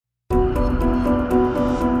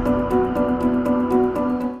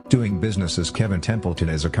Business As Kevin Templeton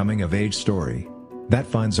is a coming-of-age story that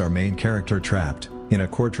finds our main character trapped in a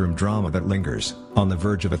courtroom drama that lingers on the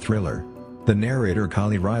verge of a thriller. The narrator,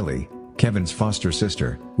 Kiley Riley, Kevin's foster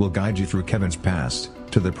sister, will guide you through Kevin's past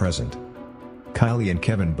to the present. Kiley and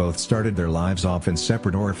Kevin both started their lives off in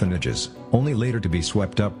separate orphanages, only later to be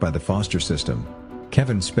swept up by the foster system.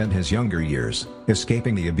 Kevin spent his younger years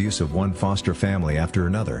escaping the abuse of one foster family after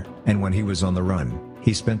another, and when he was on the run,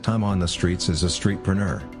 he spent time on the streets as a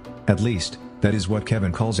streetpreneur. At least, that is what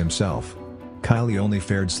Kevin calls himself. Kiley only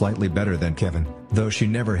fared slightly better than Kevin, though she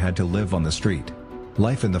never had to live on the street.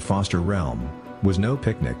 Life in the foster realm was no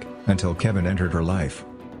picnic until Kevin entered her life.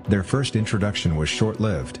 Their first introduction was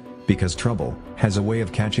short-lived, because trouble has a way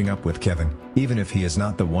of catching up with Kevin, even if he is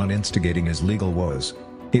not the one instigating his legal woes.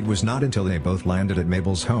 It was not until they both landed at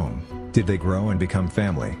Mabel's home did they grow and become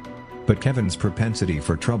family. But Kevin's propensity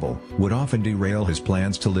for trouble would often derail his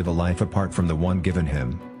plans to live a life apart from the one given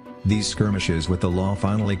him. These skirmishes with the law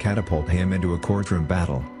finally catapult him into a courtroom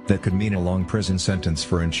battle that could mean a long prison sentence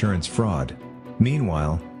for insurance fraud.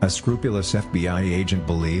 Meanwhile, a scrupulous FBI agent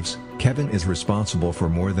believes Kevin is responsible for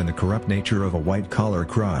more than the corrupt nature of a white-collar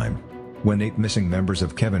crime. When 8 missing members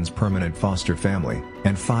of Kevin's permanent foster family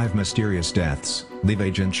and 5 mysterious deaths leave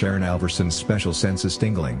Agent Sharon Alverson's special senses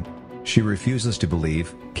tingling, she refuses to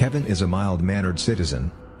believe Kevin is a mild-mannered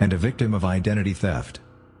citizen and a victim of identity theft.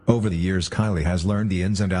 Over the years, Kiley has learned the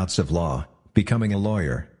ins and outs of law, becoming a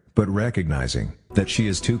lawyer, but recognizing that she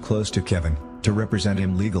is too close to Kevin to represent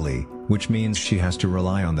him legally, which means she has to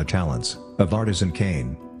rely on the talents of Artisan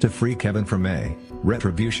Kane to free Kevin from a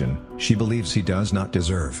retribution she believes he does not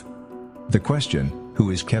deserve. The question: who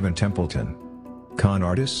is Kevin Templeton? Con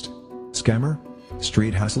artist? Scammer?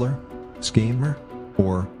 Street hustler? Schemer?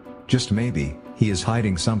 Or, just maybe, he is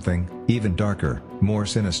hiding something even darker, more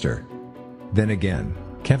sinister? Then again,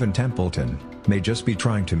 Kevin Templeton may just be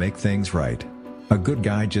trying to make things right. A good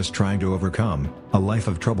guy just trying to overcome a life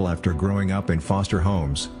of trouble after growing up in foster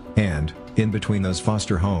homes, and, in between those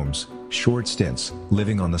foster homes, short stints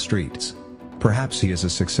living on the streets. Perhaps he is a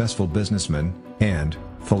successful businessman and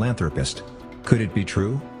philanthropist. Could it be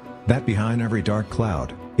true that behind every dark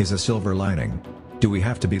cloud is a silver lining? Do we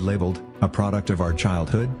have to be labeled a product of our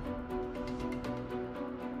childhood?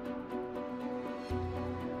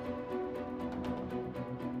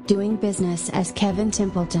 Doing Business as Kevin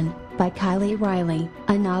Templeton, by Kiley Riley,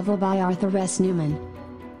 a novel by Arthur S. Newman.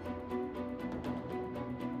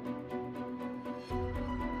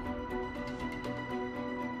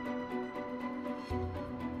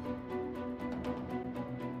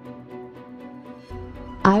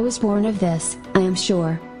 I was born of this, I am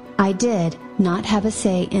sure. I did not have a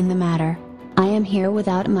say in the matter. I am here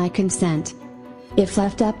without my consent. If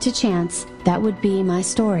left up to chance, that would be my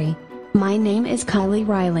story. My name is Kiley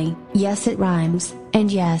Riley, yes it rhymes,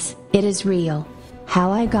 and yes, it is real.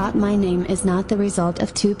 How I got my name is not the result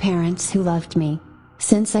of 2 parents who loved me.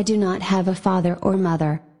 Since I do not have a father or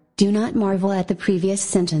mother, do not marvel at the previous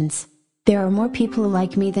sentence. There are more people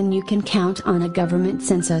like me than you can count on a government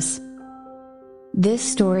census. This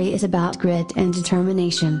story is about grit and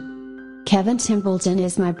determination. Kevin Templeton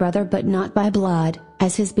is my brother, but not by blood,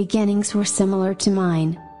 as his beginnings were similar to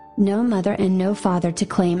mine. No mother and no father to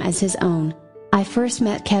claim as his own. I first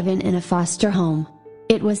met Kevin in a foster home.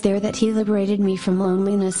 It was there that he liberated me from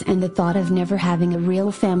loneliness and the thought of never having a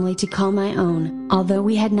real family to call my own, although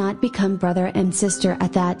we had not become brother and sister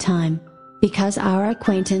at that time, because our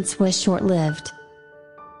acquaintance was short-lived.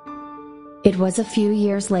 It was a few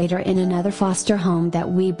years later in another foster home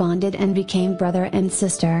that we bonded and became brother and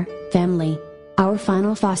sister, family. Our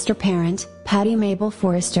final foster parent, Patty Mabel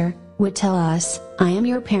Forrester, would tell us, "I am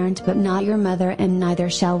your parent but not your mother, and neither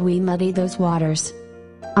shall we muddy those waters."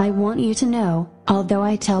 I want you to know, although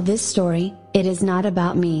I tell this story, it is not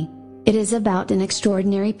about me. It is about an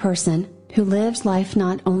extraordinary person, who lives life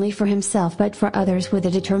not only for himself but for others with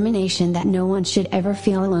a determination that no one should ever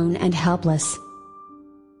feel alone and helpless.